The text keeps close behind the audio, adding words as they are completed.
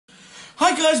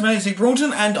Hi guys, my name is Nick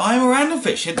Broughton and I'm a Random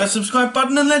Fish. Hit that subscribe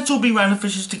button and let's all be Random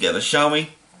Fishes together, shall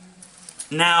we?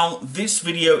 Now, this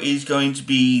video is going to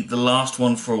be the last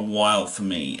one for a while for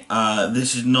me.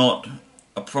 This is not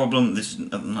a problem, this is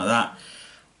nothing like that.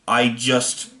 I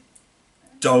just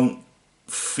don't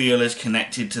feel as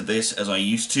connected to this as I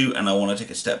used to, and I want to take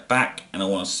a step back and I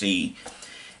want to see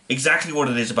exactly what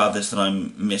it is about this that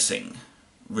I'm missing,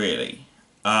 really.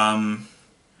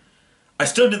 I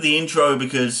still did the intro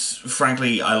because,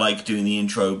 frankly, I like doing the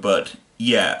intro, but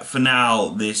yeah, for now,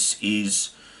 this is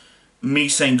me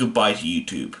saying goodbye to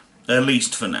YouTube, at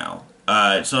least for now.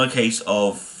 It's not a case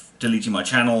of deleting my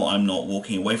channel, I'm not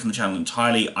walking away from the channel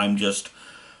entirely, I'm just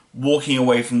walking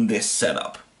away from this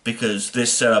setup, because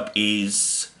this setup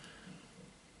is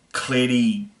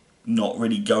clearly not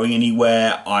really going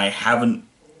anywhere. I haven't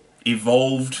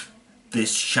evolved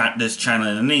this channel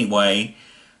in any way.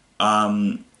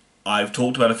 I've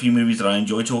talked about a few movies that I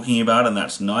enjoy talking about, and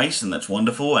that's nice and that's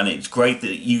wonderful, and it's great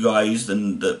that you guys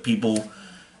and the people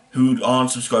who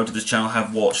aren't subscribed to this channel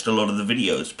have watched a lot of the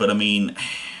videos, but I mean,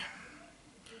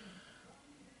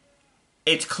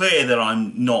 it's clear that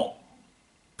I'm not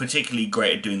particularly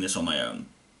great at doing this on my own,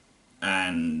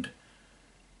 and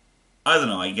I don't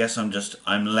know, I guess I'm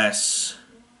less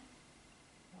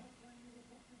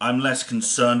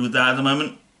concerned with that at the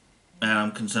moment.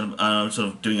 And I'm sort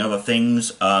of doing other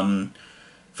things. For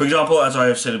example, as I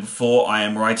have said before, I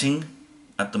am writing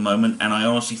at the moment, and I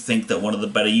honestly think that one of the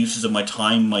better uses of my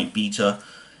time might be to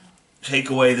take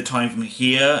away the time from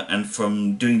here and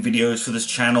from doing videos for this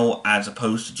channel, as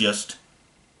opposed to just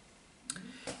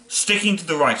sticking to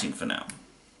the writing for now.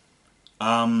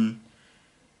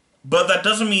 But that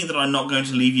doesn't mean that I'm not going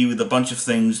to leave you with a bunch of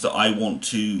things that I want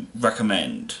to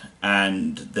recommend,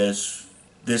 and there's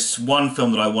this one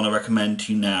film that I want to recommend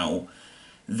to you now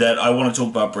that I want to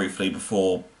talk about briefly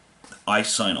before I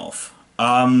sign off.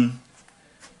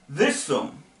 This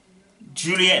film,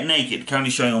 Juliet Naked, currently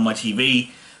showing on my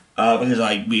TV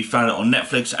because we found it on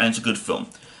Netflix and it's a good film.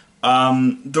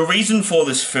 The reason for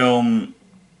this film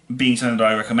being something that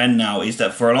I recommend now is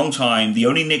that for a long time the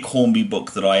only Nick Hornby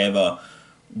book that I ever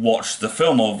watched the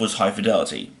film of was High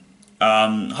Fidelity.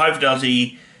 High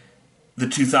Fidelity, the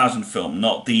 2000 film,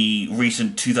 not the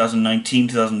recent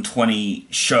 2019-2020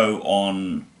 show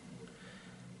on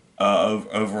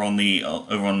over on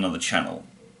another channel.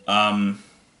 And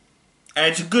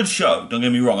it's a good show, don't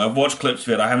get me wrong. I've watched clips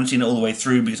of it. I haven't seen it all the way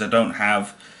through because I don't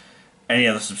have any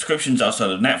other subscriptions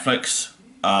outside of Netflix.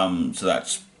 So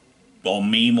that's on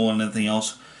me more than anything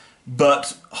else.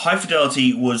 But High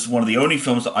Fidelity was one of the only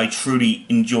films that I truly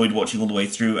enjoyed watching all the way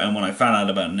through, and when I found out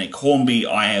about Nick Hornby,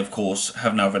 I, of course,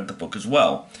 have now read the book as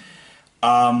well.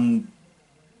 I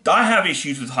have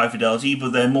issues with High Fidelity, but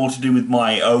they're more to do with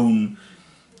my own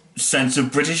sense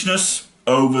of Britishness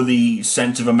over the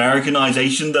sense of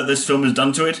Americanization that this film has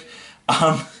done to it.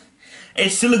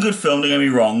 It's still a good film, don't get me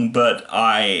wrong, but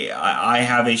I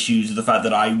have issues with the fact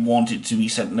that I want it to be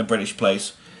set in a British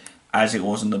place, as it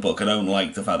was in the book. I don't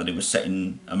like the fact that it was set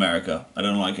in America. I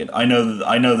don't like it. I know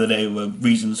that there were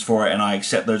reasons for it, and I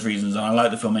accept those reasons, and I like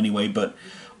the film anyway, but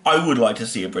I would like to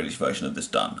see a British version of this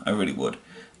done. I really would.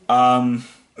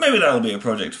 Maybe that'll be a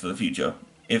project for the future,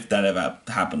 if that ever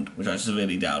happened, which I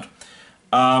severely doubt.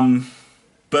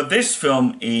 But this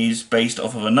film is based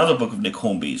off of another book of Nick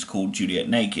Hornby's called Juliet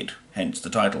Naked, hence the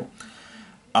title.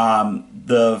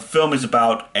 The film is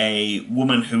about a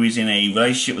woman who is in a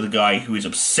relationship with a guy who is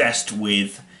obsessed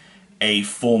with a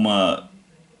former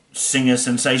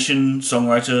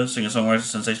singer-songwriter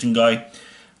sensation guy.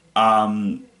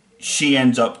 She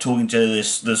ends up talking to the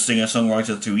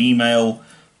singer-songwriter through email.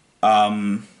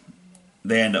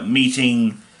 They end up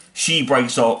meeting. She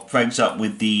breaks up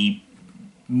with the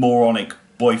moronic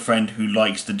boyfriend who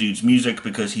likes the dude's music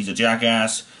because he's a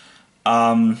jackass.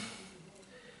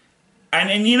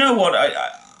 And you know what,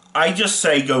 I just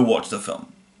say go watch the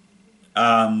film.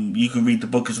 You can read the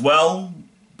book as well.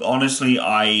 Honestly,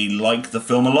 I like the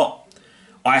film a lot.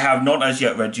 I have not as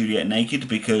yet read Juliet Naked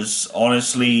because,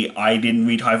 honestly, I didn't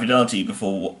read High Fidelity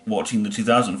before watching the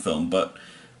 2000 film, but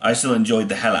I still enjoyed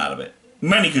the hell out of it.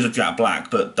 Mainly because of Jack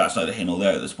Black, but that's neither here nor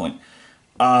there at this point.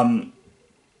 But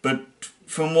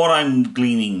from what I'm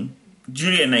gleaning,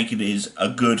 Juliet Naked is a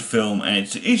good film, and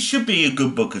it should be a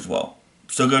good book as well.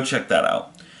 So go check that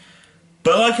out.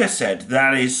 But like I said,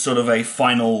 that is sort of a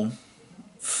final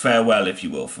farewell, if you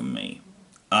will, from me.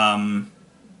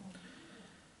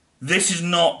 This is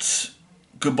not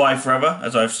goodbye forever,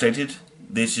 as I've stated.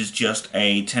 This is just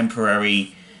a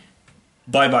temporary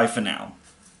bye-bye for now.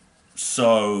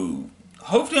 So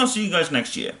hopefully I'll see you guys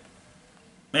next year.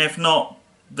 If not,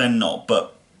 then not.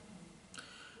 But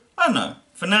I don't know.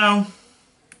 For now,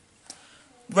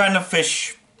 Random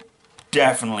Fish,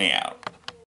 definitely out.